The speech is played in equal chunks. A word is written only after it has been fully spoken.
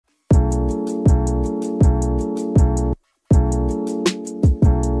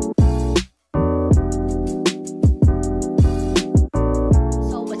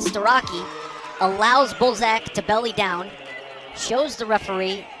Siraki allows Bozak to belly down, shows the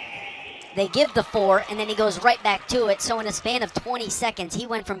referee, they give the 4, and then he goes right back to it. So in a span of 20 seconds, he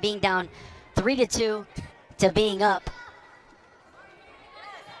went from being down 3-2 to being up.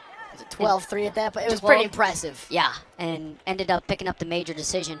 Was it 12-3 at that point? It was pretty impressive. Yeah, and ended up picking up the major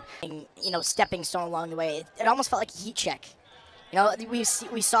decision. You know, stepping stone along the way. It almost felt like a heat check. You know, we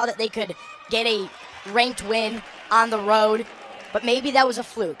saw that they could get a ranked win on the road, but maybe that was a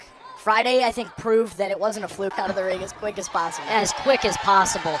fluke. Friday, I think, proved that it wasn't a fluke out of the ring as quick as possible. As quick as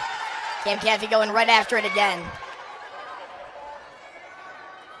possible. Cam Caffey going right after it again.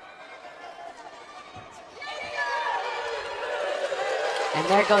 And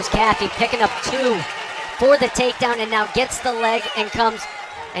there goes Caffey picking up 2 for the takedown, and now gets the leg and comes.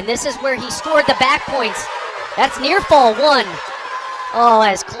 And this is where he scored the back points. That's near fall 1. Oh,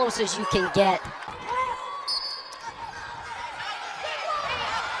 as close as you can get.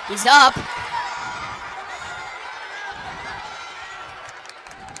 He's up.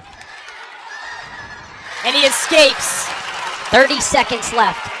 And he escapes. 30 seconds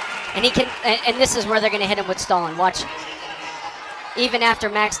left. And he can, and this is where they're going to hit him with stalling. Watch. Even after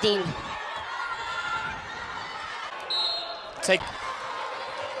Max Dean. Take.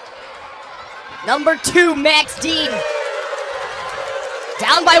 Number 2, Max Dean.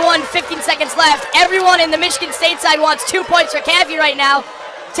 Down by 1, 15 seconds left. Everyone in the Michigan State side wants 2 points for Caffey right now.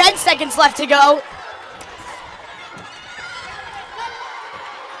 10 seconds left to go.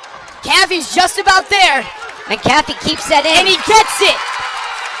 Caffey's just about there. And Caffey keeps that in. And he gets it.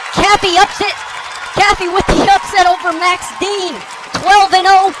 Caffey ups it. Caffey with the upset over Max Dean.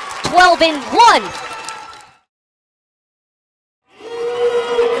 12-0, 12-1.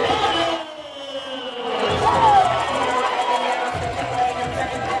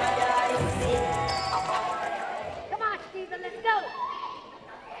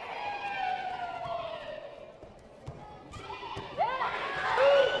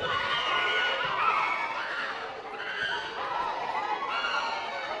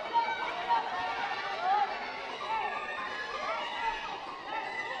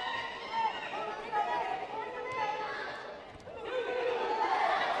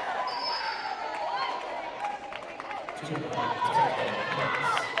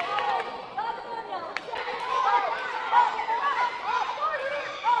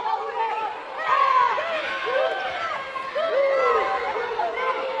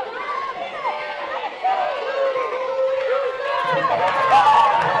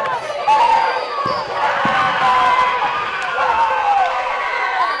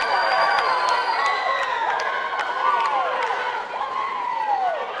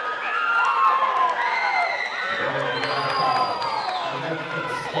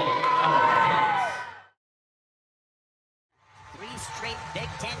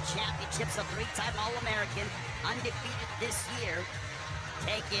 Undefeated this year,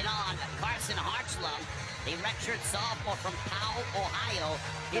 taking on Carson Hartzler, the redshirt sophomore from Powell, Ohio,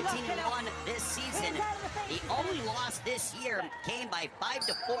 15-1 this season. The only loss this year came by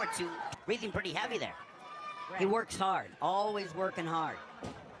 5-4 to breathing pretty heavy there. He works hard, always working hard.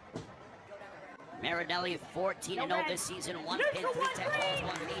 Marinelli 14-0 this season, 1 pin, 3 tech balls,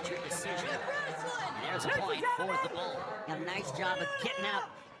 1 major decision. And there's a point for the Bull. Got a nice job of getting out.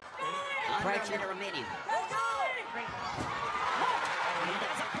 Pressure to remaining.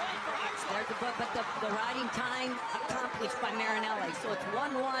 But the riding time accomplished by Marinelli. So it's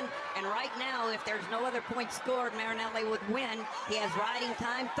 1-1, and right now, if there's no other points scored, Marinelli would win. He has riding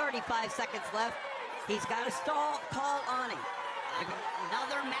time, 35 seconds left. He's got a stall call on him.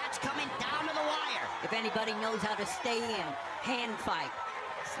 Another match coming down to the wire. If anybody knows how to stay in, hand fight,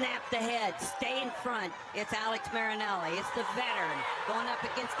 snap the head, stay in front, it's Alex Marinelli. It's the veteran going up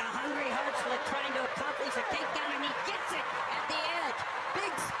against the hungry Hartzler trying to accomplish a takedown, and he gets it at the edge.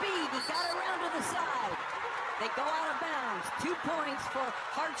 Big speed, he got around to the side. They go out of bounds. 2 points for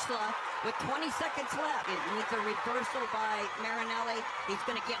Hartzler with 20 seconds left. It needs a reversal by Marinelli. He's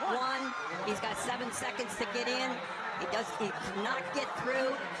going to get 1. He's got 7 seconds to get in. He cannot get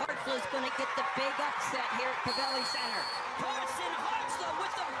through. Hartzler's going to get the big upset here at Covelli Center. Carson Hartzler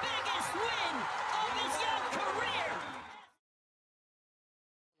with the biggest win of his young career.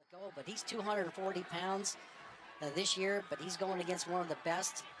 But he's 240 pounds this year, but he's going against one of the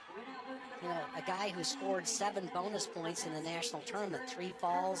best. You know, a guy who scored 7 bonus points in the national tournament, 3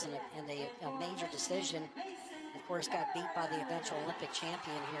 falls and a major decision. Of course, got beat by the eventual Olympic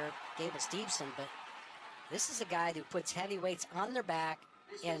champion here, Gable Steveson. But this is a guy who puts heavyweights on their back,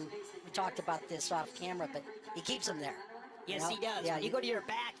 and we talked about this off camera, but he keeps them there. Yes, You know? he does. Yeah, When you go to your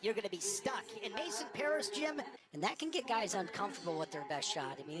back, you're going to be stuck. And Mason Paris, Jim, and that can get guys uncomfortable with their best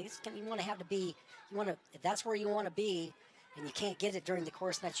shot. I mean, you want to have to be, if that's where you want to be, and you can't get it during the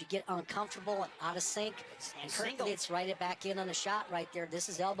course match, you get uncomfortable and out of sync. And single. Kirkliet's right it back in on the shot right there. This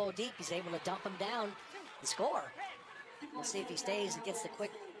is elbow deep. He's able to dump him down and score. We'll see if he stays and gives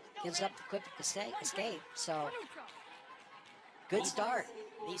up the quick escape. So, good start.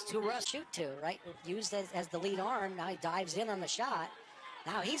 these two rush. Shoot to, right? Used as the lead arm. Now he dives in on the shot.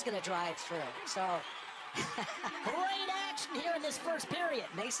 Now he's going to drive through. So, Great action here in this first period.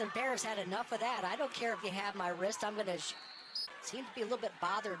 Mason Paris had enough of that. I don't care if you have my wrist. I'm going to seem to be a little bit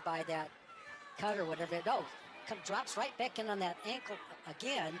bothered by that cut or whatever. No, drops right back in on that ankle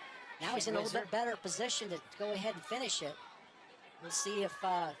again. Now he's in a little bit better position to go ahead and finish it. We'll see if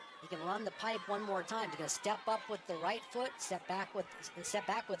he can run the pipe one more time. He's going to step up with the right foot, step back with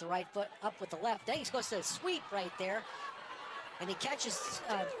the right foot, up with the left. Then he goes to a sweep right there. And he catches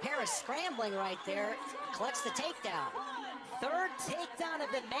Paris scrambling right there, collects the takedown. Third takedown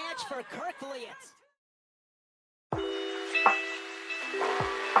of the match for Kerkvliet.